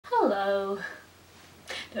Hello.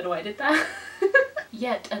 Don't know why I did that.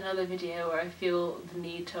 Yet another video where I feel the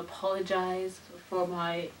need to apologise for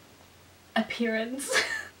my appearance.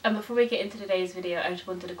 And before we get into today's video, I just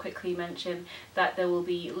wanted to quickly mention that there will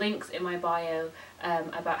be links in my bio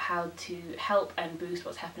about how to help and boost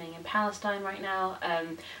what's happening in Palestine right now.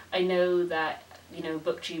 I know that, you know,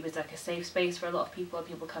 booktube is like a safe space for a lot of people and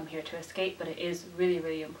people come here to escape, but it is really,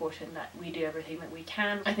 really important that we do everything that we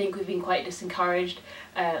can. I think we've been quite disencouraged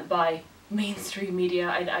by mainstream media.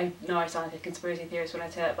 I know I sound like a conspiracy theorist when I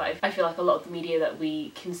say it, but I feel like a lot of the media that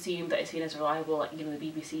we consume that is seen as reliable, like, you know, the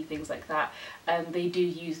BBC, things like that, they do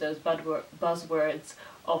use those buzzwords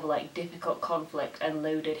of like difficult conflict and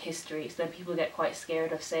loaded history, so then people get quite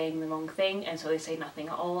scared of saying the wrong thing and so they say nothing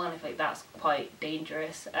at all, and I think that's quite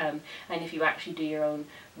dangerous. And if you actually do your own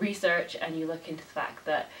research and you look into the fact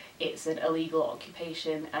that it's an illegal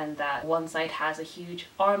occupation and that one side has a huge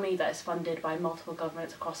army that is funded by multiple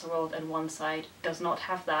governments across the world and one side does not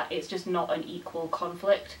have that, it's just not an equal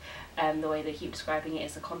conflict. The way they keep describing it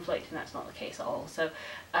is a conflict, and that's not the case at all. So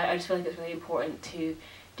I just feel like it's really important to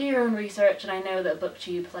do your own research, and I know that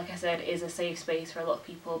booktube, like I said, is a safe space for a lot of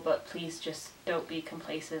people, but please just don't be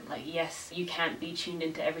complacent. Like, yes, you can't be tuned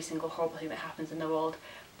into every single horrible thing that happens in the world,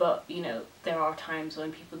 but you know, there are times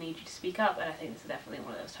when people need you to speak up, and I think this is definitely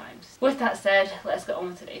one of those times. With that said, let's get on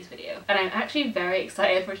with today's video. And I'm actually very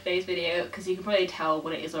excited for today's video because you can probably tell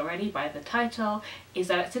what it is already by the title, is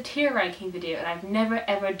that it's a tier ranking video, and I've never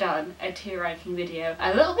ever done a tier ranking video.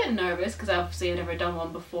 I'm a little bit nervous because obviously I've never done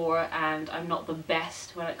one before and I'm not the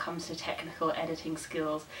best when it comes to technical editing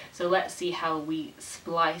skills, so let's see how we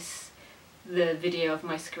splice the video of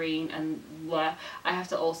my screen, and I have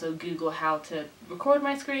to also Google how to record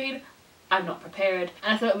my screen. I'm not prepared,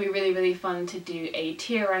 and I thought it would be really, really fun to do a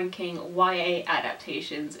tier ranking YA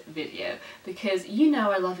adaptations video because you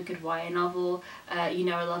know I love a good YA novel, you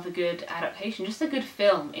know I love a good adaptation, just a good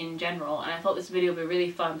film in general, and I thought this video would be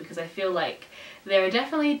really fun because I feel like there are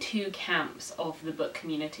definitely two camps of the book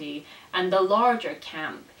community, and the larger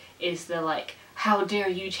camp is the like, how dare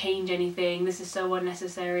you change anything, this is so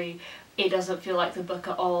unnecessary, it doesn't feel like the book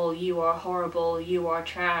at all, you are horrible, you are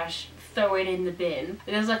trash, throw it in the bin.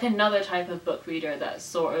 There's like another type of book reader that's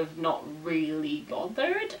sort of not really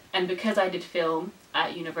bothered, and because I did film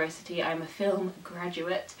at university, I'm a film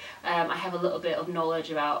graduate, I have a little bit of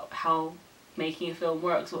knowledge about how making a film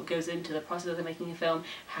works, what goes into the process of making a film,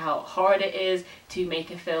 how hard it is to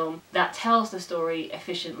make a film that tells the story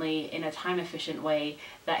efficiently in a time efficient way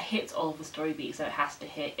that hits all of the story beats that it has to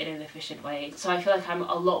hit in an efficient way. So I feel like I'm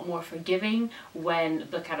a lot more forgiving when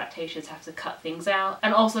book adaptations have to cut things out,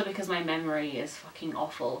 and also because my memory is fucking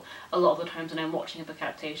awful. A lot of the times when I'm watching a book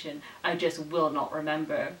adaptation I just will not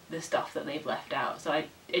remember the stuff that they've left out, so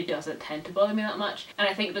it doesn't tend to bother me that much. And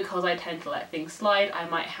I think because I tend to let things slide, I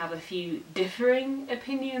might have a few differing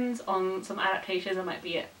opinions on some adaptations. I might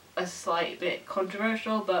be a slight bit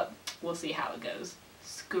controversial, but we'll see how it goes.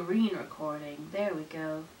 Screen recording, there we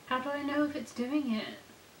go. How do I know if it's doing it?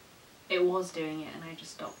 It was doing it and I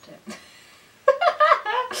just stopped it.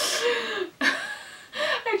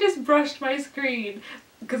 I just brushed my screen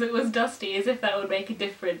because it was dusty, as if that would make a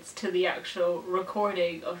difference to the actual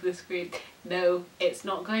recording of the screen. No, it's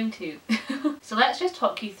not going to. So let's just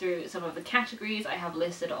talk you through some of the categories I have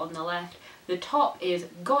listed on the left. The top is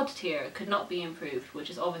God tier, could not be improved,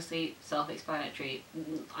 which is obviously self-explanatory.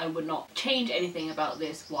 I would not change anything about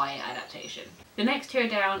this YA adaptation. The next tier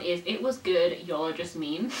down is it was good, y'all are just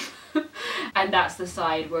mean. And that's the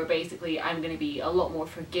side where basically I'm going to be a lot more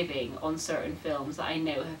forgiving on certain films that I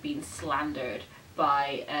know have been slandered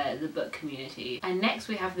by the book community. And next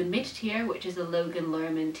we have the mid tier, which is the Logan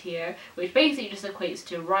Lerman tier, which basically just equates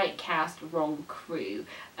to right cast, wrong crew,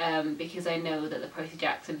 because I know that the Percy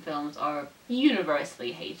Jackson films are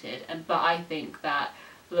universally hated, but I think that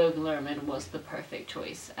Logan Lerman was the perfect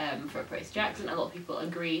choice for Percy Jackson. A lot of people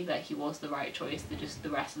agree that he was the right choice, just the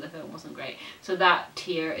rest of the film wasn't great. So that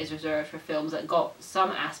tier is reserved for films that got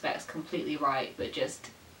some aspects completely right but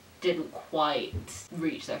just didn't quite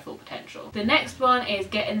reach their full potential. The next one is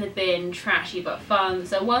get in the bin, trashy but fun.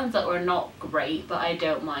 So ones that were not great but I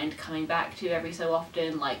don't mind coming back to every so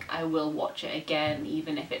often, like I will watch it again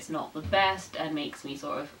even if it's not the best and makes me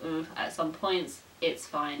sort of at some points. It's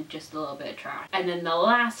fine, just a little bit of trash. And then the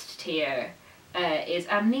last tier is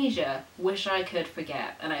Amnesia, Wish I Could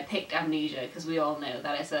Forget, and I picked Amnesia because we all know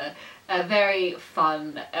that it's a very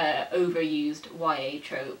fun, overused YA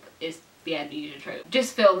trope. It's the amnesia trope.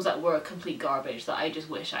 Just films that were complete garbage that I just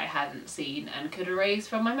wish I hadn't seen and could erase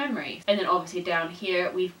from my memory. And then obviously down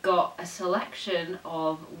here we've got a selection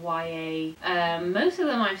of YA. Most of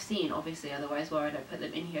them I've seen, obviously, otherwise why would I put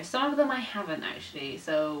them in here? Some of them I haven't actually,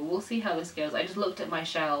 so we'll see how this goes. I just looked at my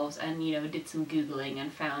shelves and, you know, did some googling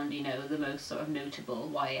and found, you know, the most sort of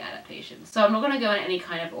notable YA adaptations. So I'm not going to go in any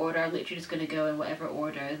kind of order, I'm literally just going to go in whatever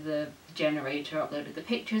order the generator uploaded the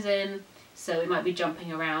pictures in. So we might be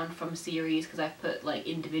jumping around from series because I've put like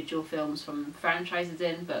individual films from franchises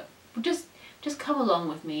in, but just come along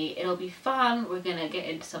with me. It'll be fun. We're gonna get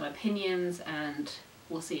into some opinions and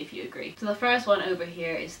we'll see if you agree. So the first one over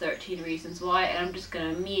here is 13 Reasons Why, and I'm just gonna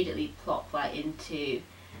immediately plop that into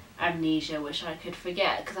amnesia, which I could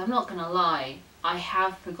forget, because I'm not gonna lie, I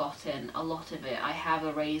have forgotten a lot of it. I have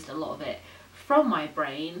erased a lot of it from my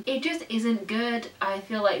brain. It just isn't good. I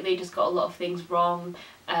feel like they just got a lot of things wrong,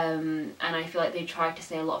 and I feel like they tried to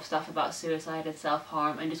say a lot of stuff about suicide and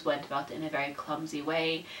self-harm and just went about it in a very clumsy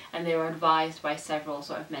way, and they were advised by several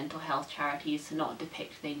sort of mental health charities to not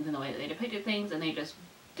depict things in the way that they depicted things, and they just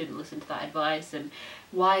didn't listen to that advice. And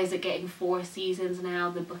why is it getting 4 seasons now?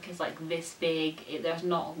 The book is like this big, there's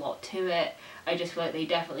not a lot to it. I just feel like they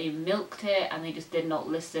definitely milked it, and they just did not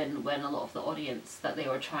listen when a lot of the audience that they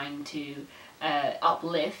were trying to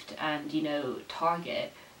uplift and, you know,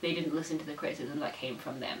 target, they didn't listen to the criticism that came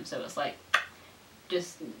from them. So it's like,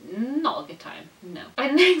 just not a good time, no.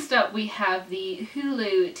 And next up we have the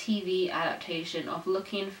Hulu TV adaptation of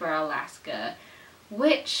Looking for Alaska,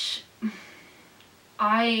 which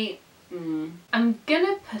I'm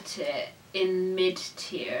gonna put it in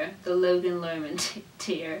mid-tier, the Logan Lerman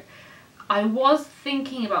tier. I was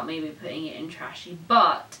thinking about maybe putting it in trashy,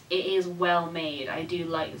 but it is well made. I do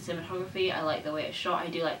like the cinematography, I like the way it's shot, I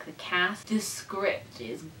do like the cast. The script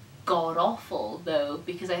is god-awful though,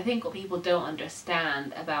 because I think what people don't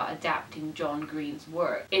understand about adapting John Green's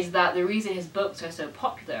work is that the reason his books are so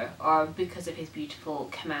popular are because of his beautiful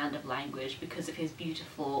command of language, because of his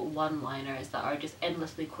beautiful one-liners that are just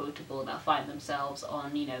endlessly quotable, that find themselves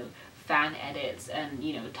on, you know, fan edits and,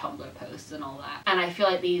 you know, Tumblr posts and all that. And I feel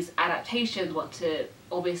like these adaptations want to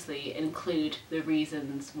obviously include the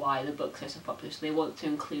reasons why the books are so popular, so they want to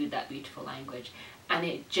include that beautiful language, and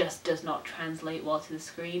it just does not translate well to the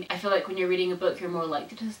screen. I feel like when you're reading a book, you're more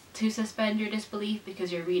likely to suspend your disbelief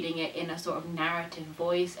because you're reading it in a sort of narrative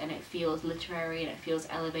voice, and it feels literary and it feels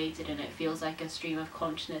elevated and it feels like a stream of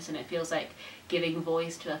consciousness and it feels like giving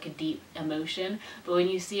voice to like a deep emotion. But when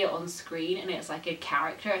you see it on screen and it's like a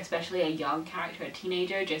character, especially a young character, a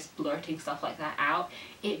teenager, just blurting stuff like that out,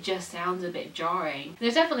 it just sounds a bit jarring.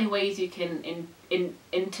 There's definitely ways you can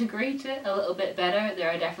integrate it a little bit better. There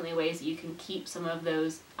are definitely ways that you can keep some of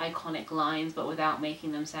those iconic lines but without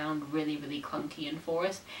making them sound really, really clunky and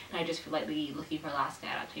forced. And I just feel like the Looking for Alaska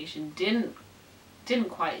adaptation didn't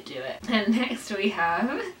quite do it. And next we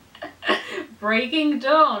have Breaking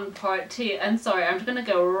Dawn Part 2. And sorry, I'm just gonna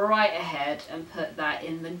go right ahead and put that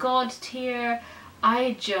in the God tier.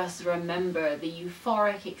 I just remember the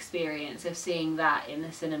euphoric experience of seeing that in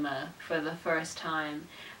the cinema for the first time.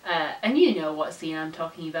 And you know what scene I'm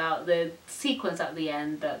talking about, the sequence at the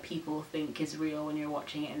end that people think is real when you're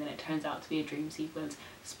watching it and then it turns out to be a dream sequence.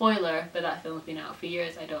 Spoiler, but that film's been out for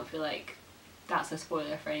years, I don't feel like that's a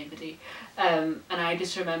spoiler for anybody. And I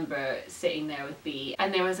just remember sitting there with B,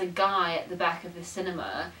 and there was a guy at the back of the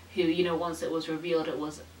cinema who, you know, once it was revealed it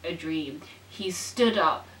was a dream, he stood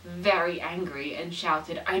up very angry and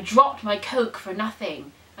shouted, "I dropped my Coke for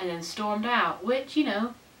nothing," and then stormed out, which, you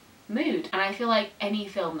know, mood. And I feel like any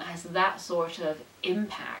film that has that sort of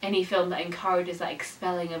impact, any film that encourages that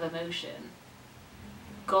expelling of emotion,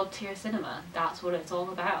 God tier cinema, that's what it's all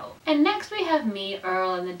about. And next we have Me,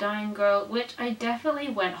 Earl and the Dying Girl, which I definitely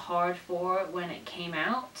went hard for when it came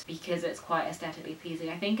out because it's quite aesthetically pleasing.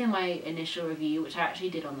 I think in my initial review, which I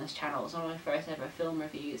actually did on this channel, it was one of my first ever film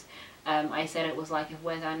reviews, I said it was like if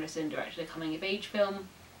Wes Anderson directed a coming of age film.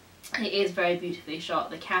 It is very beautifully shot,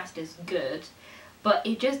 the cast is good, but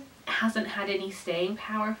it just hasn't had any staying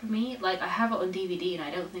power for me. Like, I have it on DVD and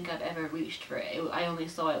I don't think I've ever reached for it. I only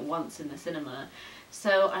saw it once in the cinema.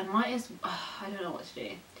 So I might as I don't know what to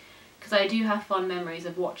do, because I do have fond memories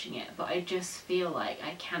of watching it, but I just feel like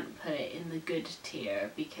I can't put it in the good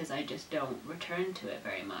tier because I just don't return to it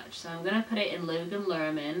very much. So I'm gonna put it in Logan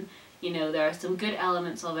Lerman. You know, there are some good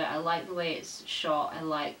elements of it. I like the way it's shot, I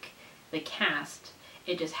like the cast.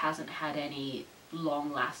 It just hasn't had any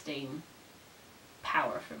long-lasting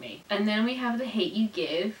power for me. And then we have The Hate You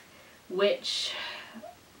Give, which,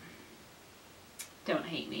 don't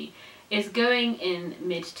hate me, is going in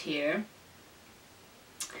mid-tier.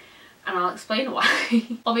 and I'll explain why.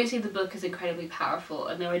 Obviously the book is incredibly powerful,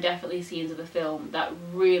 and there were definitely scenes of the film that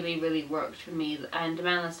really worked for me, and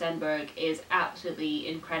Amanda Stenberg is absolutely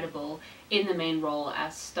incredible in the main role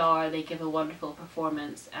as Star. They give a wonderful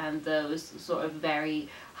performance, and those sort of very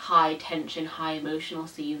high tension, high emotional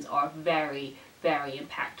scenes are very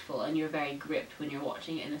impactful, and you're very gripped when you're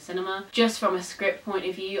watching it in the cinema. Just from a script point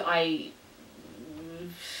of view, I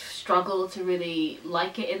struggle to really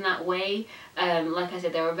like it in that way. Like I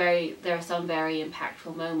said, there are some very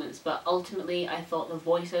impactful moments, but ultimately I thought the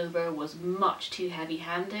voiceover was much too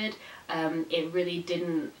heavy-handed. It really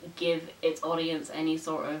didn't give its audience any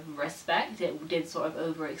sort of respect. It did sort of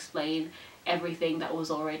over-explain everything that was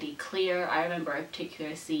already clear. I remember a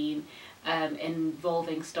particular scene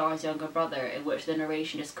involving Star's younger brother, in which the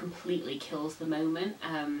narration just completely kills the moment,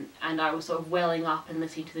 and I was sort of welling up and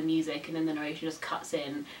listening to the music, and then the narration just cuts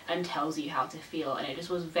in and tells you how to feel, and it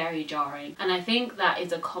just was very jarring. And I think that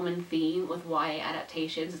is a common theme with YA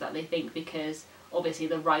adaptations, is that they think because obviously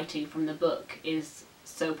the writing from the book is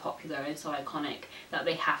so popular and so iconic that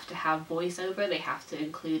they have to have voiceover, they have to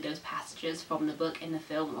include those passages from the book in the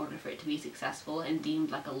film in order for it to be successful and deemed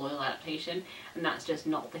like a loyal adaptation, and that's just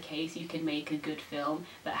not the case. You can make a good film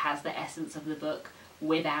that has the essence of the book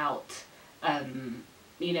without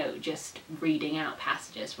you know, just reading out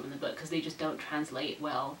passages from the book, because they just don't translate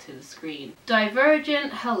well to the screen.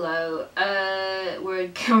 Divergent, hello. We're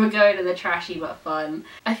going to the trashy but fun.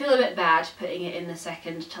 I feel a bit bad putting it in the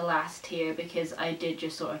second to last tier, because I did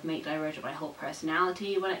just sort of make Divergent my whole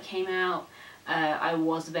personality when it came out. I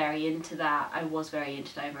was very into that. I was very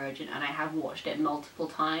into Divergent, and I have watched it multiple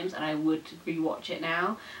times, and I would rewatch it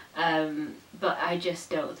now. But I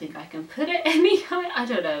just don't think I can put it any higher. I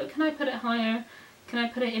don't know. Can I put it higher? Can I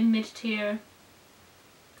put it in mid-tier?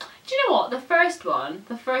 Do you know what? The first one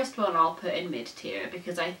I'll put in mid-tier,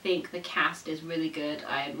 because I think the cast is really good.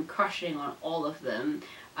 I'm crushing on all of them.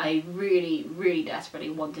 I really desperately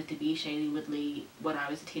wanted to be Shailene Woodley when I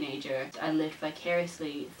was a teenager. I lived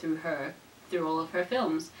vicariously through her, through all of her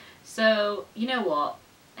films. So, you know what?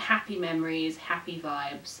 Happy memories, happy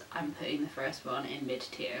vibes. I'm putting the first one in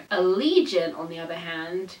mid-tier. Allegiant, on the other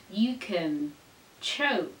hand, you can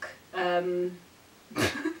choke.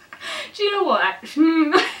 Do you know what?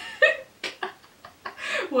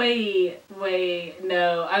 Wait,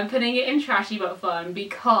 no. I'm putting it in trashy but fun,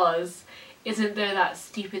 because isn't there that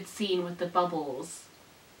stupid scene with the bubbles?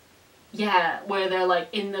 Yeah, where they're like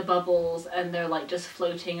in the bubbles and they're like just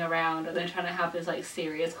floating around and they're trying to have this like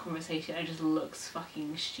serious conversation, and it just looks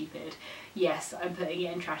fucking stupid. Yes, I'm putting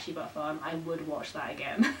it in trashy but fun. I would watch that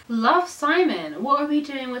again. Love, Simon. What are we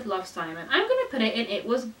doing with Love, Simon? I'm gonna put it in it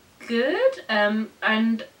was good,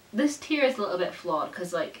 and this tier is a little bit flawed,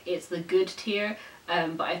 because like it's the good tier,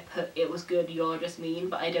 but I put it was good, you're just mean,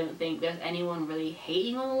 but I don't think there's anyone really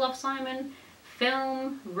hating on the Love, Simon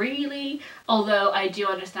film, really. Although I do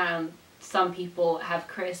understand some people have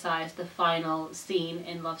criticised the final scene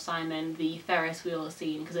in Love, Simon, the Ferris wheel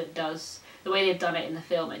scene, because it does, the way they've done it in the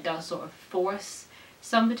film, it does sort of force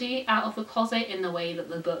somebody out of the closet in the way that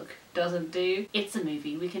the book doesn't do. It's a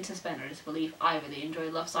movie, we can suspend our disbelief. I really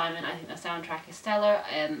enjoyed Love, Simon. I think the soundtrack is stellar,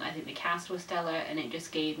 and I think the cast was stellar, and it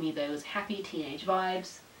just gave me those happy teenage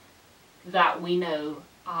vibes that we know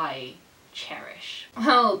I cherish.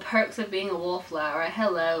 Oh, Perks of Being a Wallflower,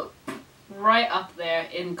 hello. Right up there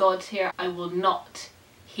in God tier. I will not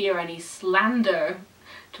hear any slander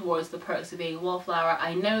towards the Perks of Being a Wallflower.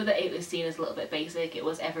 I know that it was seen as a little bit basic. It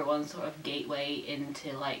was everyone's sort of gateway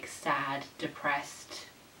into like sad, depressed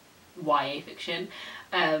YA fiction,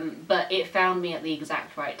 but it found me at the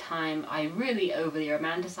exact right time. I really overly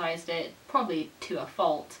romanticized it, probably to a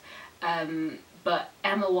fault, but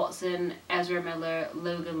Emma Watson, Ezra Miller,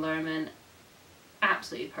 Logan Lerman,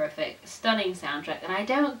 absolutely perfect, stunning soundtrack, and I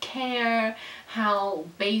don't care how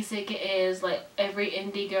basic it is. Like every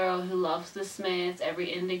indie girl who loves the Smiths, every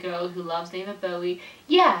indie girl who loves David Bowie,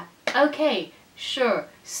 yeah, okay, sure,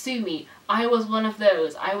 sue me. I was one of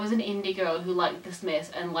those. I was an indie girl who liked the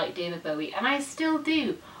Smiths and liked David Bowie, and I still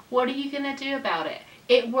do. What are you gonna do about it?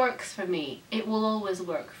 It works for me. It will always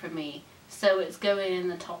work for me. So it's going in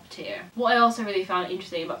the top tier. What I also really found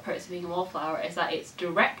interesting about Perks of Being a Wallflower is that it's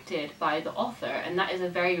directed by the author, and that is a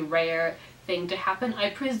very rare thing to happen.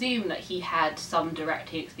 I presume that he had some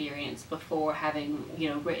directing experience before having, you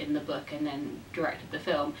know, written the book and then directed the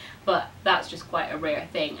film, but that's just quite a rare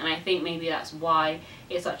thing, and I think maybe that's why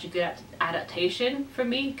it's such a good adaptation for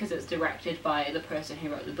me, because it's directed by the person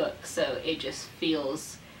who wrote the book, so it just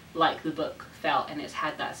feels like the book felt, and it's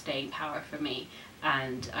had that staying power for me,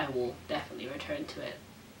 and I will definitely return to it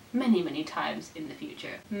many times in the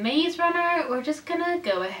future. Maze Runner, we're just gonna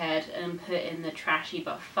go ahead and put in the trashy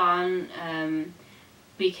but fun,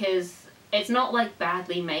 because it's not like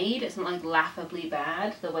badly made, it's not like laughably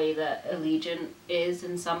bad the way that Allegiant is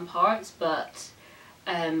in some parts, but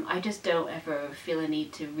I just don't ever feel a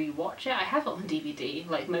need to rewatch it. I have it on DVD,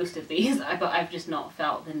 like most of these, but I've just not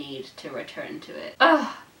felt the need to return to it.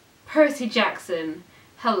 Ugh! Percy Jackson!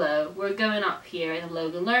 Hello, we're going up here in the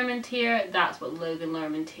Logan Lerman tier. That's what Logan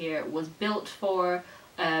Lerman tier was built for.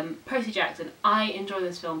 Percy Jackson, I enjoy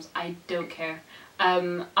those films, I don't care.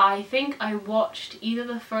 I think I watched either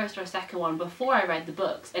the first or second one before I read the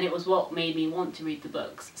books, and it was what made me want to read the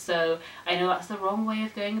books. So I know that's the wrong way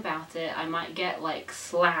of going about it. I might get like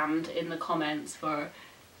slammed in the comments for,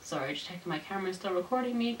 sorry, just checking my camera is still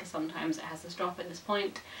recording me because sometimes it has to stop at this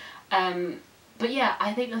point. But yeah,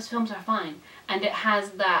 I think those films are fine. And it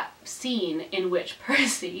has that scene in which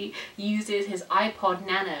Percy uses his iPod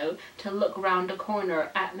Nano to look round a corner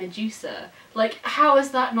at Medusa. Like, how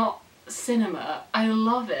is that not cinema? I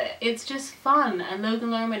love it. It's just fun, and Logan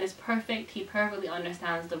Lerman is perfect. He perfectly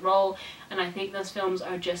understands the role, and I think those films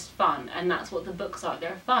are just fun, and that's what the books are.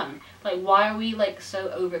 They're fun. Like, why are we like so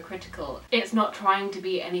overcritical? It's not trying to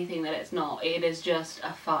be anything that it's not. It is just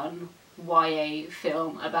a fun YA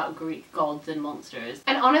film about Greek gods and monsters.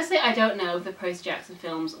 And honestly, I don't know if the Percy Jackson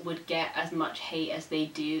films would get as much hate as they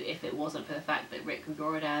do if it wasn't for the fact that Rick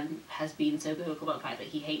Riordan has been so vocal about the fact that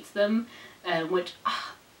he hates them, which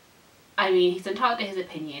I mean, he's entitled to his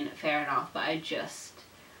opinion, fair enough, but I just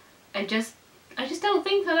don't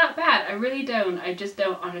think they're that bad. I really don't. I just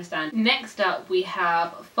don't understand. Next up, we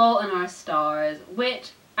have Fault in Our Stars,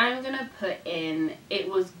 which I'm gonna put in, it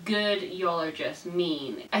was good, y'all are just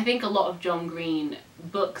mean. I think a lot of John Green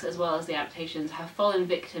books, as well as the adaptations, have fallen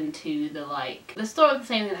victim to the sort of the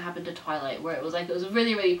same thing that happened to Twilight, where it was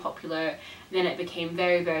really popular, and then it became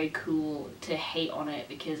very cool to hate on it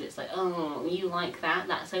because it's like, oh, you like that?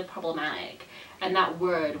 That's so problematic. And that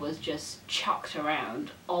word was just chucked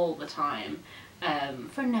around all the time.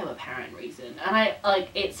 For no apparent reason. And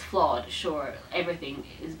it's flawed, sure, everything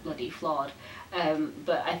is bloody flawed,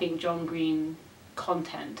 but I think John Green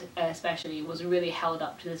content especially was really held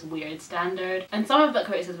up to this weird standard, and some of that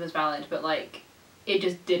criticism was valid, but like, it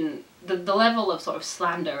just didn't, the level of sort of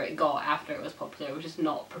slander it got after it was popular was just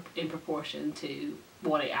not in proportion to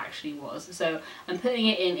what it actually was. So I'm putting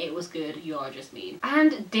it in, it was good, you are just mean.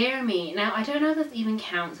 And Dare Me. Now, I don't know if this even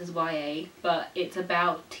counts as YA, but it's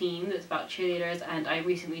about teens, it's about cheerleaders, and I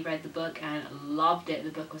recently read the book and loved it. The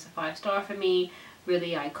book was a 5-star for me,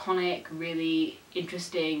 really iconic, really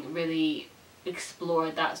interesting, really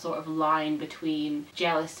explored that sort of line between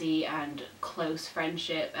jealousy and close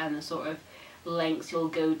friendship and the sort of lengths you'll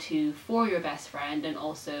go to for your best friend, and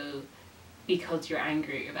also because you're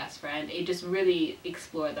angry at your best friend. It just really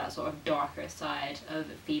explored that sort of darker side of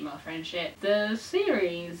female friendship. The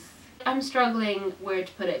series, I'm struggling where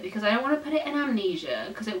to put it because I don't want to put it in Amnesia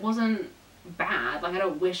because it wasn't bad. Like, I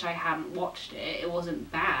don't wish I hadn't watched it. It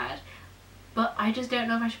wasn't bad. But I just don't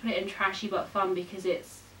know if I should put it in Trashy But Fun because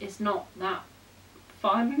it's not that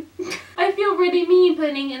fun. I feel really mean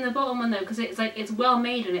putting it in the bottom one though, because it's like, it's well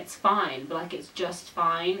made and it's fine, but like, it's just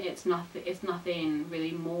fine. It's nothing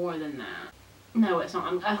really more than that. No, it's not.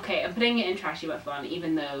 I'm putting it in Trashy But Fun,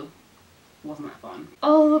 even though it wasn't that fun.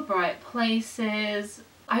 All the Bright Places.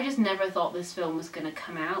 I just never thought this film was going to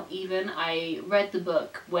come out even. I read the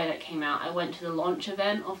book when it came out. I went to the launch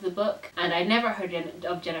event of the book, and I'd never heard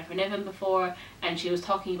of Jennifer Niven before, and she was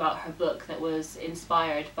talking about her book that was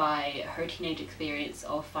inspired by her teenage experience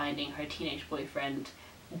of finding her teenage boyfriend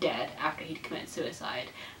dead after he'd committed suicide.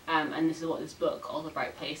 And this is what this book, All the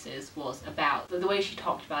Bright Places, was about. The way she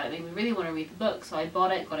talked about it made me really want to read the book, so I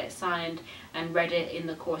bought it, got it signed, and read it in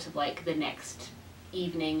the course of like the next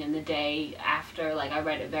evening and the day after. Like, I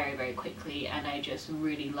read it very quickly, and I just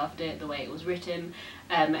really loved it, the way it was written.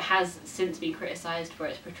 It has since been criticised for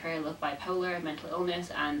its portrayal of bipolar and mental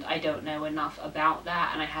illness, and I don't know enough about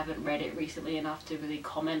that, and I haven't read it recently enough to really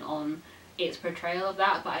comment on its portrayal of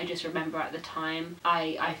that, but I just remember at the time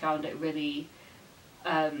I found it really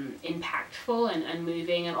impactful and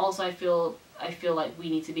moving, and also I feel like we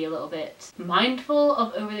need to be a little bit mindful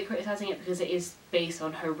of overly criticising it because it is based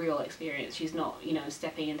on her real experience. She's not, you know,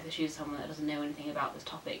 stepping into the shoes of someone that doesn't know anything about this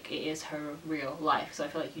topic. It is her real life, so I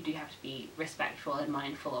feel like you do have to be respectful and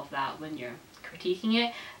mindful of that when you're critiquing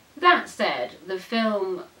it. That said, the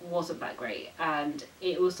film wasn't that great, and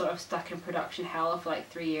it was sort of stuck in production hell for like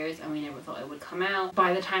 3 years, and we never thought it would come out.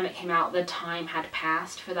 By the time it came out, the time had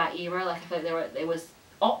passed for that era. Like, I feel like it was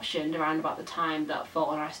optioned around about the time that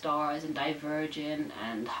Fault in Our Stars and Divergent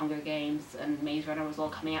and Hunger Games and Maze Runner was all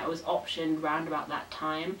coming out. It was optioned round about that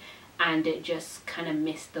time, and it just kind of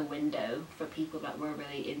missed the window for people that were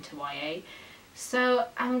really into YA. So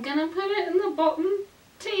I'm gonna put it in the bottom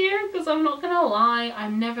tier because I'm not gonna lie,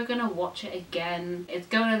 I'm never gonna watch it again. It's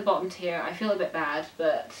going in the bottom tier. I feel a bit bad,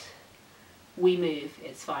 but we move,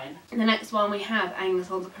 it's fine. The next one we have Agnes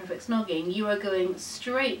Holds a Perfect Snogging. You are going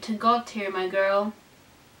straight to God tier, my girl.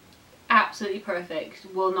 Absolutely perfect.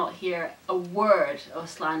 Will not hear a word of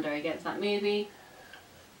slander against that movie.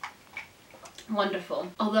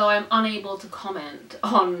 Wonderful. Although I'm unable to comment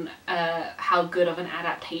on how good of an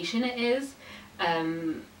adaptation it is,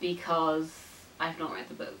 because I've not read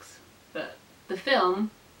the books. But the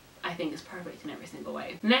film, I think, is perfect in every single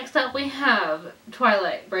way. Next up we have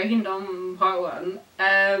Twilight Breaking Dawn Part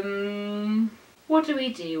 1. What do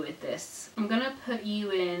we do with this? I'm gonna put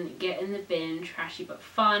you in Get in the Bin, trashy but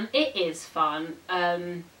fun. It is fun.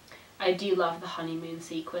 I do love the honeymoon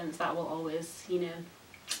sequence. That will always, you know.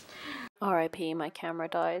 RIP, my camera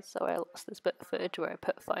died, so I lost this bit of footage where I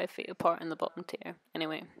put 5 feet apart in the bottom tier.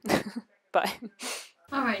 Anyway, bye.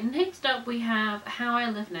 Alright, next up we have How I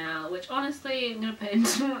Live Now, which honestly I'm going to put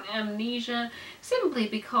into Amnesia, simply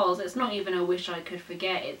because it's not even a wish I could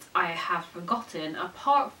forget, it's I have forgotten,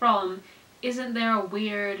 apart from, isn't there a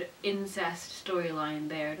weird incest storyline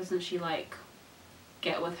there? Doesn't she like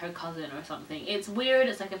get with her cousin or something? It's weird,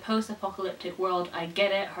 it's like a post-apocalyptic world, I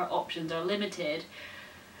get it, her options are limited,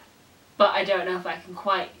 but I don't know if I can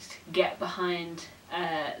quite get behind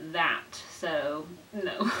that, so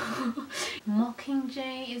no.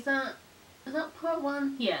 Mockingjay, is that part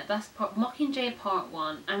 1? Yeah, that's Mockingjay part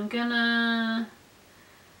 1. I'm just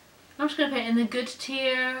gonna put it in the good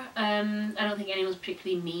tier. I don't think anyone's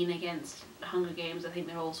particularly mean against Hunger Games. I think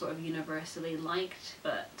they're all sort of universally liked,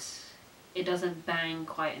 but it doesn't bang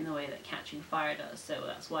quite in the way that Catching Fire does, so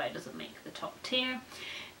that's why it doesn't make the top tier.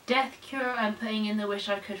 Death Cure I'm putting in the Wish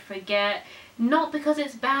I Could Forget, not because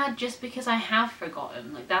it's bad, just because I have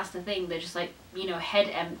forgotten. Like, that's the thing, they're just like, you know, head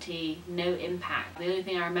empty, no impact. The only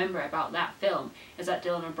thing I remember about that film is that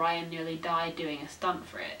Dylan O'Brien nearly died doing a stunt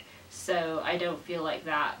for it. So I don't feel like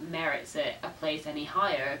that merits it a place any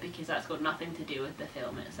higher, because that's got nothing to do with the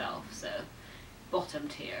film itself, so bottom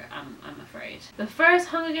tier, I'm afraid. The first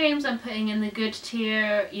Hunger Games I'm putting in the good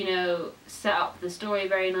tier, you know, set up the story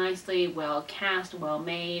very nicely, well cast, well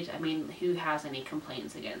made. I mean, who has any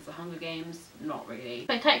complaints against the Hunger Games? Not really.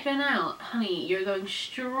 Spectacular Now, honey, you're going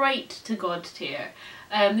straight to God tier.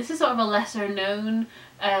 This is sort of a lesser known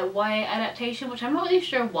YA adaptation, which I'm not really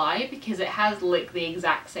sure why, because it has like the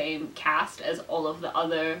exact same cast as all of the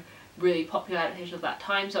other really popular adaptations of that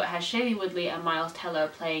time. So it has Shailene Woodley and Miles Teller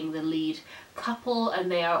playing the lead couple,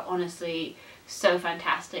 and they are honestly so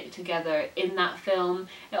fantastic together in that film.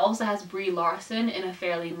 It also has Brie Larson in a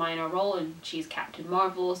fairly minor role, and she's Captain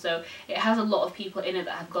Marvel, so it has a lot of people in it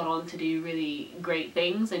that have gone on to do really great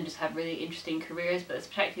things and just have really interesting careers. But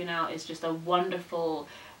Spectacular Now is just a wonderful,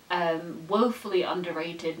 woefully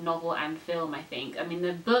underrated novel and film, I think. I mean,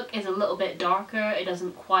 the book is a little bit darker, it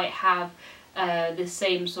doesn't quite have the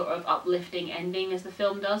same sort of uplifting ending as the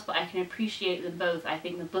film does, but I can appreciate them both. I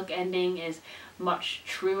think the book ending is much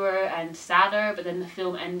truer and sadder, but then the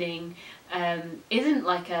film ending isn't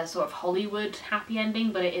like a sort of Hollywood happy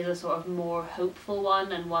ending, but it is a sort of more hopeful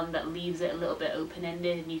one, and one that leaves it a little bit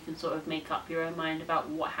open-ended, and you can sort of make up your own mind about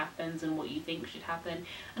what happens and what you think should happen,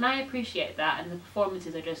 and I appreciate that, and the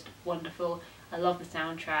performances are just wonderful. I love the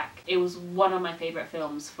soundtrack. It was one of my favourite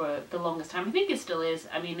films for the longest time. I think it still is.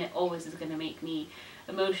 I mean, it always is going to make me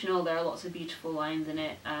emotional. There are lots of beautiful lines in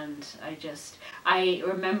it, and I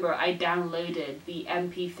remember I downloaded the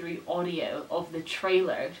MP3 audio of the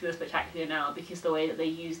trailer to the Spectacular Now, because the way that they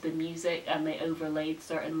used the music and they overlaid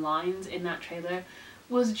certain lines in that trailer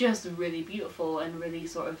was just really beautiful and really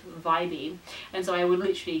sort of vibey. And so I would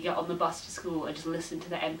literally get on the bus to school and just listen to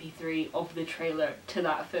the MP3 of the trailer to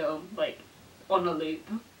that film, like, on a loop.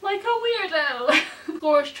 Like a weirdo!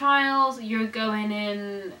 Scorched Trials, you're going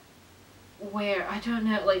in where, I don't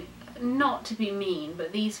know, like, not to be mean,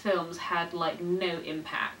 but these films had like no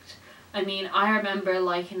impact. I mean, I remember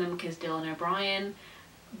liking them because Dylan O'Brien,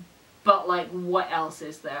 but like, what else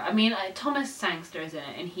is there? I mean, Thomas Sangster's in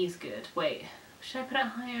it and he's good. Wait, should I put it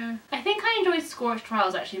higher? I think I enjoyed Scorched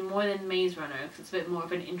Trials actually more than Maze Runner, because it's a bit more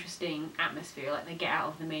of an interesting atmosphere. Like, they get out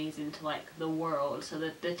of the maze into like the world, so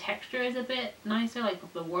the texture is a bit nicer, like,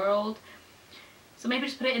 of the world. So maybe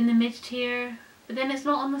just put it in the mid tier, but then it's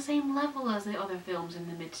not on the same level as the other films in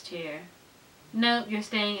the mid tier. No, you're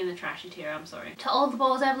staying in the trashy tier, I'm sorry. To all the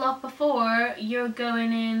balls I've loved before, you're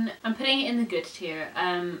going in, I'm putting it in the good tier.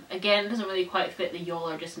 Again, it doesn't really quite fit the y'all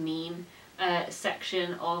are just mean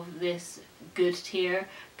section of this good tier,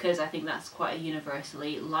 because I think that's quite a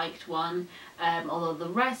universally liked one, although the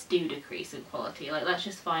rest do decrease in quality. Like, let's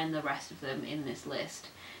just find the rest of them in this list.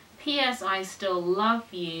 P.S. I Still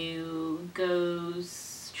Love You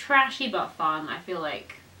goes trashy but fun. I feel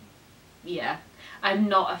like, yeah, I'm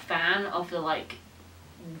not a fan of the like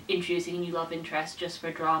introducing a new love interest just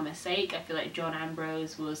for drama's sake. I feel like John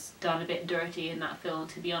Ambrose was done a bit dirty in that film,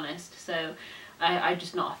 to be honest, so I'm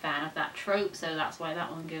just not a fan of that trope, so that's why that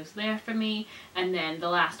one goes there for me. And then the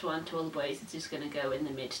last one, To All the Boys, is just gonna go in the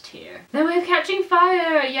mid tier. Then we have Catching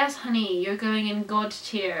Fire! Yes honey, you're going in God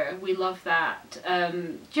tier. We love that.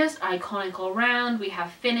 Just iconic all round. We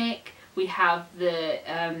have Finnick, we have the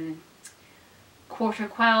Quarter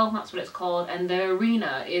Quell, that's what it's called, and the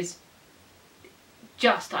arena is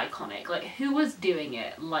just iconic. Like, who was doing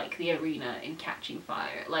it like the arena in Catching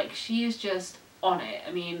Fire? Like, she is just on it.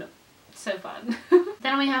 I mean, so fun.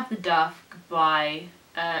 Then we have The Duff by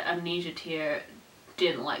Amnesia tier.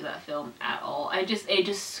 Didn't like that film at all. It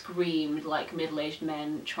just screamed like middle-aged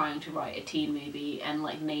men trying to write a teen movie and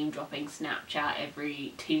like name dropping Snapchat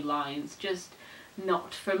every 2 lines. Just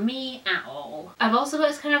not for me at all. I've also got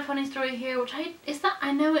this kind of funny story here, which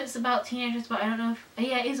I know it's about teenagers, but I don't know if,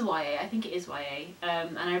 yeah, it is YA. I think it is YA.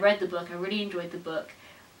 And I read the book. I really enjoyed the book.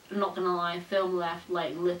 I'm not gonna lie, film left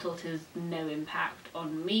like little to no impact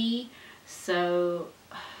on me, so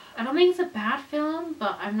I don't think it's a bad film,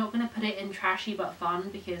 but I'm not gonna put it in trashy but fun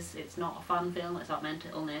because it's not a fun film, it's about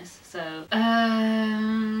mental illness. So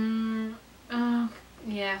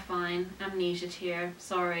yeah, fine, Amnesia tier,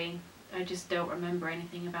 sorry. I just don't remember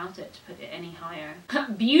anything about it to put it any higher.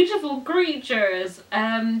 Beautiful Creatures!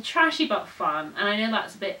 Trashy but fun, and I know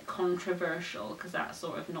that's a bit controversial because that's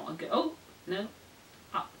sort of not a good, oh, no.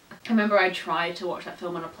 I remember I tried to watch that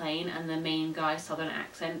film on a plane and the main guy's southern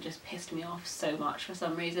accent just pissed me off so much for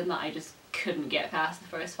some reason that I just couldn't get past the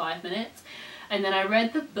first 5 minutes. And then I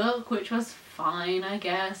read the book, which was fine, I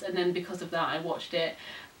guess, and then because of that I watched it.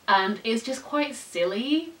 And it's just quite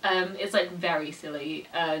silly. It's like very silly,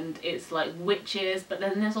 and it's like witches, but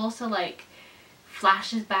then there's also like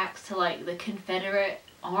flashes back to like the Confederate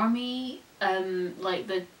Army, like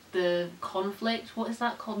the conflict, what is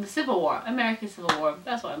that called? The Civil War, American Civil War,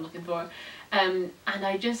 that's what I'm looking for. And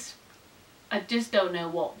I just don't know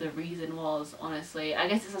what the reason was, honestly. I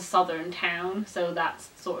guess it's a southern town, so that's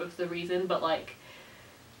sort of the reason, but like,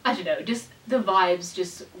 I don't know, just the vibes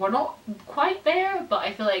just were not quite there, but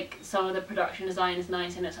I feel like some of the production design is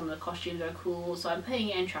nice in it, some of the costumes are cool, so I'm putting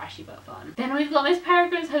it in trashy but fun. Then we've got Miss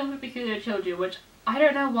Peregrine's Home for Peculiar Children, which I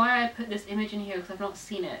don't know why I put this image in here because I've not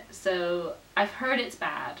seen it, so I've heard it's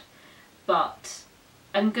bad, but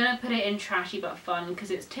I'm gonna put it in trashy but fun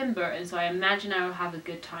because it's Tim Burton, so I imagine I will have a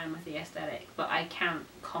good time with the aesthetic, but I can't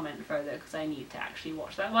comment further because I need to actually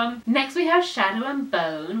watch that one. Next we have Shadow and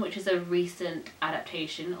Bone, which is a recent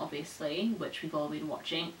adaptation, obviously, which we've all been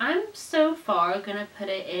watching. I'm so far gonna put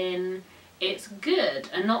it in it's good,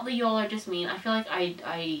 and not the y'all are just mean. I feel like I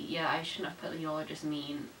shouldn't have put the y'all are just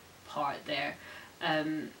mean part there,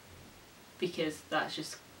 because that's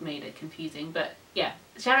just made it confusing, but yeah,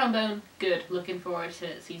 Shadow and Bone, good. Looking forward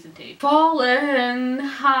to season 2. Fallen!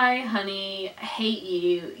 Hi honey, hate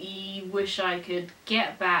you. You wish I could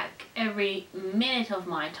get back every minute of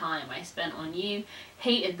my time I spent on you.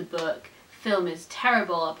 Hated the book. Film is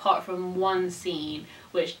terrible apart from one scene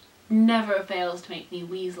which never fails to make me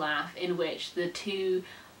wheeze laugh, in which the 2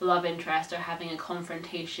 love interests are having a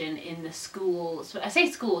confrontation in the school. So I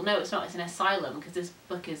say school, no it's not, it's an asylum because this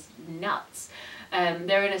book is nuts.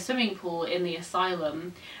 They're in a swimming pool in the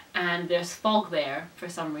asylum and there's fog there for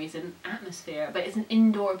some reason, atmosphere, but it's an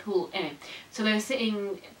indoor pool. Anyway, so they're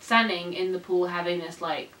standing in the pool having this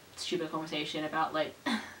like stupid conversation about like,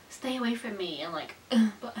 stay away from me, and like,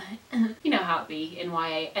 but you know how it be in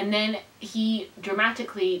YA, and then he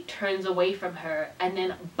dramatically turns away from her and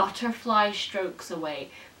then butterfly strokes away.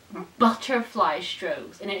 Butterfly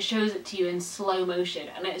strokes, and it shows it to you in slow motion,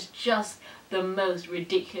 and it's just the most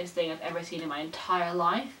ridiculous thing I've ever seen in my entire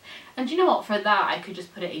life. And you know what, for that I could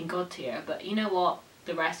just put it in God tier, but you know what,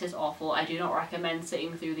 the rest is awful. I do not recommend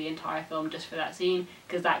sitting through the entire film just for that scene,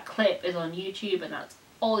 because that clip is on YouTube and that's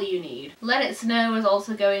all you need. Let It Snow is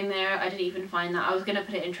also going there. I didn't even find that. I was gonna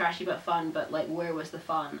put it in trashy but fun, but like, where was the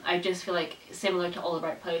fun? I just feel like, similar to All the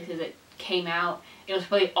Right Places, it came out, it was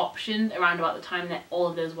probably optioned around about the time that all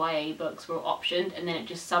of those YA books were optioned, and then it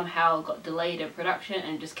just somehow got delayed in production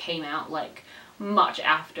and just came out like much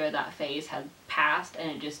after that phase had passed,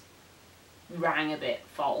 and it just rang a bit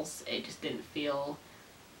false. It just didn't feel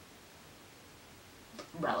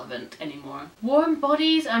relevant anymore. Warm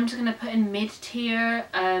Bodies, I'm just gonna put in mid-tier.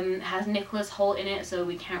 Has Nicholas Hoult in it, so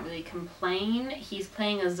we can't really complain. He's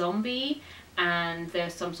playing a zombie, and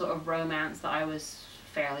there's some sort of romance that I was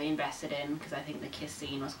fairly invested in because I think the kiss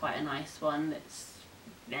scene was quite a nice one. It's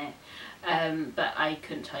but I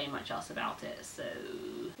couldn't tell you much else about it, so...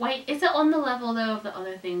 Wait, is it on the level though of the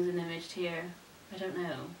other things in the mid-tier? I don't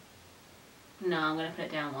know. No, I'm gonna put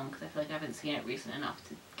it down one because I feel like I haven't seen it recent enough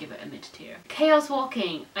to give it a mid-tier. Chaos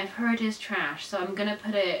Walking, I've heard is trash, so I'm gonna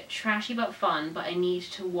put it trashy but fun, but I need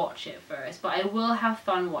to watch it first. But I will have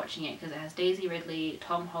fun watching it because it has Daisy Ridley,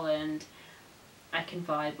 Tom Holland. I can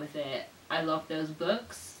vibe with it. I love those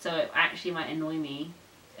books, so it actually might annoy me.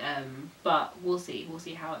 But we'll see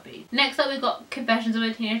how it be. Next up we've got Confessions of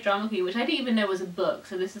a Teenage Drama Queen, which I didn't even know was a book,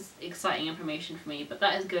 so this is exciting information for me, but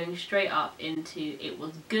that is going straight up into it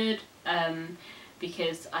was good,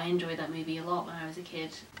 because I enjoyed that movie a lot when I was a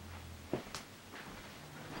kid.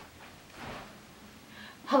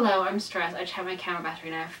 Hello, I'm stressed. I just have my camera battery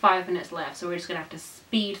now. 5 minutes left, so we're just gonna have to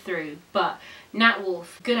speed through. But Nat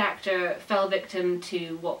Wolff, good actor, fell victim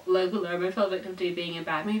to what Logan Lerman fell victim to being in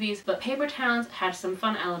bad movies. But Paper Towns had some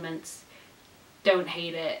fun elements. Don't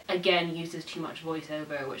hate it. Again, uses too much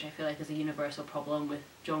voiceover, which I feel like is a universal problem with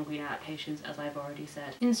John Green adaptations, as I've already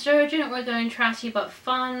said. Insurgent, we're going trashy but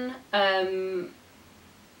fun.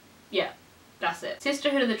 Yeah. That's it.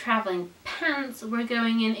 Sisterhood of the Travelling Pants, we're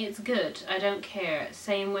going in it's good. I don't care.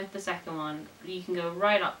 Same with the second one. You can go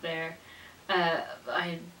right up there.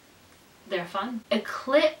 They're fun.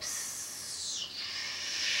 Eclipse,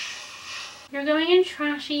 you're going in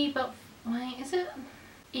trashy but... wait, is it?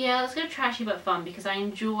 Yeah, let's go trashy but fun because I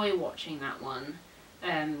enjoy watching that one.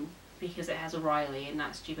 Because it has Riley and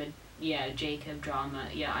that stupid, yeah, Jacob drama.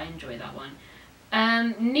 Yeah, I enjoy that one.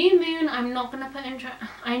 New Moon, I'm not gonna put in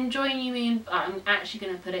I enjoy New Moon, but I'm actually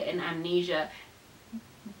gonna put it in Amnesia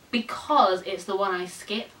because it's the one I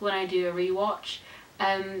skip when I do a rewatch.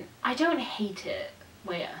 I don't hate it.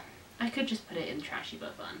 Wait, I could just put it in trashy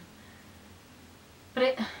but fun. But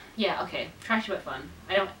it, yeah, okay, trashy but fun.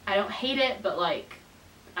 I don't hate it, but like,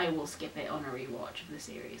 I will skip it on a rewatch of the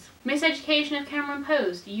series. Miseducation of Cameron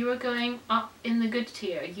Post, you are going up in the good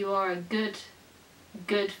tier. You are a good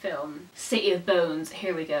film. City of Bones,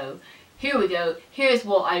 here we go. Here's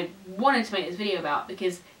what I wanted to make this video about,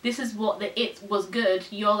 because this is what the It Was Good,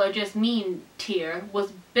 Y'all Are Just Mean tier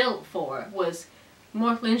was built for, was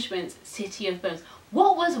Mark Lynchman's City of Bones.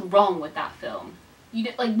 What was wrong with that film? You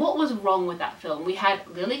know, like, what was wrong with that film? We had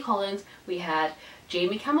Lily Collins, we had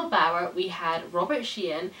Jamie Campbell Bower, we had Robert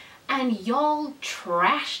Sheehan, and y'all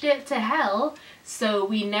trashed it to hell, so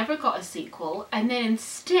we never got a sequel, and then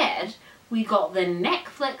instead we got the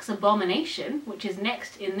Netflix Abomination, which is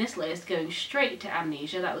next in this list, going straight to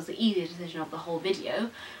Amnesia. That was the easiest decision of the whole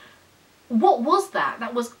video. What was that?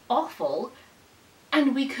 That was awful.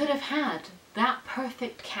 And we could have had that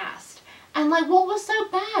perfect cast. And like, what was so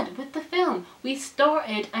bad with the film? We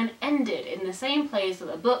started and ended in the same place that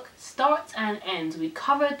the book starts and ends. We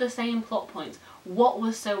covered the same plot points. What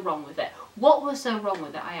was so wrong with it? What was so wrong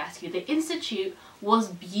with it, I ask you? The Institute was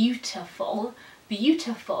beautiful.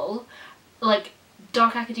 Beautiful. Like,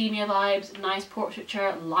 dark academia vibes, nice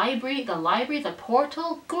portraiture, the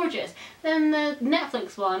portal, gorgeous. Then the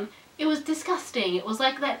Netflix one, it was disgusting. It was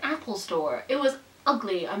like that Apple store. It was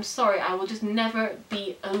ugly. I'm sorry, I will just never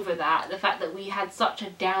be over that. The fact that we had such a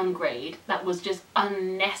downgrade that was just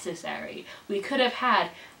unnecessary. We could have had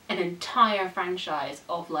an entire franchise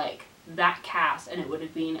of like that cast and it would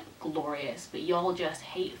have been glorious, but y'all just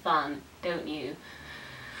hate fun, don't you?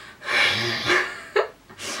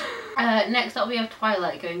 Next up we have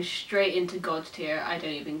Twilight going straight into God tier. I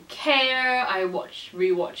don't even care. I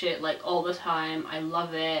rewatch it like all the time. I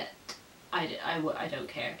love it. I don't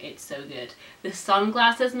care. It's so good. The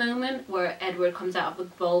sunglasses moment where Edward comes out of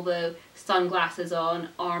the Volvo, sunglasses on,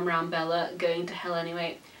 arm round Bella, going to hell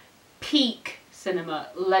anyway. Peak cinema.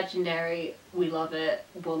 Legendary. We love it.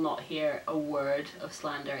 Will not hear a word of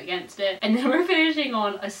slander against it. And then we're finishing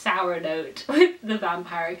on a sour note with the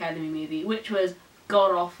Vampire Academy movie, which was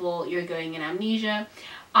god awful. You're going in Amnesia.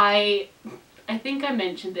 I think I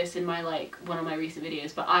mentioned this in my one of my recent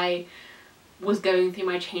videos, but I was going through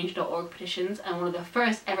my change.org petitions, and one of the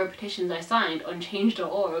first ever petitions I signed on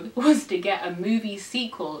change.org was to get a movie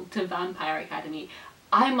sequel to Vampire Academy.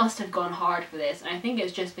 I must have gone hard for this, and I think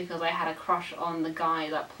it's just because I had a crush on the guy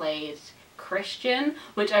that played Christian,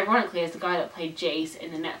 which ironically is the guy that played Jace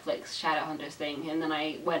in the Netflix Shadowhunters thing, and then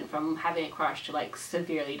I went from having a crush to like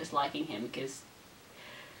severely disliking him because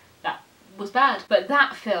that was bad. But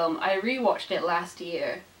that film, I rewatched it last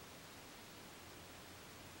year.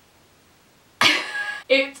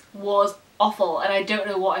 It was awful, and I don't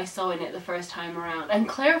know what I saw in it the first time around. And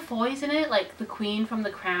Claire Foy's in it, like the Queen from The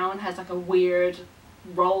Crown, has like a weird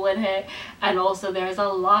role in it. And also there's a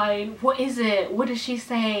line, what is it? What does she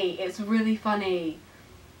say? It's really funny.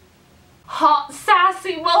 Hot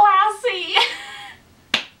sassy molassie!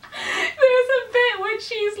 There's a bit when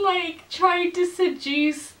she's like trying to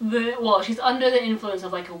seduce the, well, she's under the influence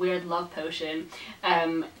of like a weird love potion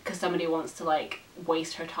because somebody wants to like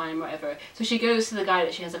waste her time or whatever. So she goes to the guy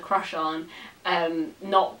that she has a crush on,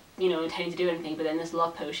 not, you know, intending to do anything, but then this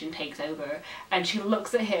love potion takes over and she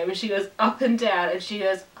looks at him and she goes up and down and she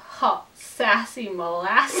goes, hot sassy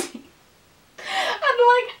molassie. And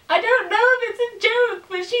like, I don't know if it's a joke,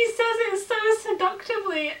 but she says it so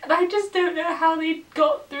seductively, and I just don't know how they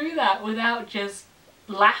got through that without just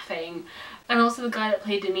laughing. And also the guy that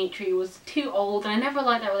played Dimitri was too old, and I never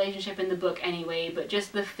liked that relationship in the book anyway, but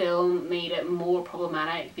just the film made it more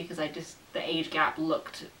problematic because the age gap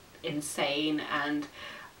looked insane, and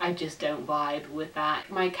I just don't vibe with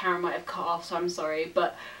that. My camera might have cut off, so I'm sorry,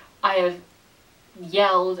 but I have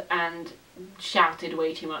yelled and shouted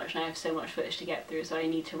way too much and I have so much footage to get through, so I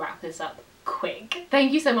need to wrap this up quick.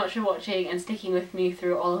 Thank you so much for watching and sticking with me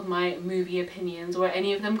through all of my movie opinions. Were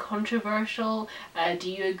any of them controversial? Do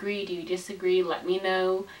you agree? Do you disagree? Let me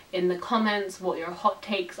know in the comments what your hot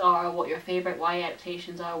takes are, what your favourite YA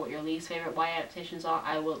adaptations are, what your least favourite YA adaptations are.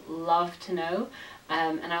 I would love to know,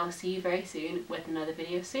 and I will see you very soon with another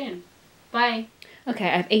video soon. Bye! Okay,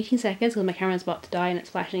 I have 18 seconds because my camera's about to die and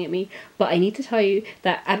it's flashing at me, but I need to tell you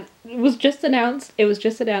that it was just announced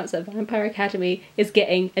that Vampire Academy is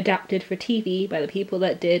getting adapted for TV by the people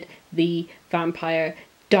that did the Vampire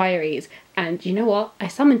Diaries. And you know what? I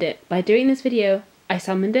summoned it. By doing this video, I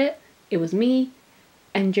summoned it. It was me,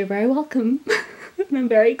 and you're very welcome. And I'm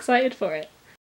very excited for it.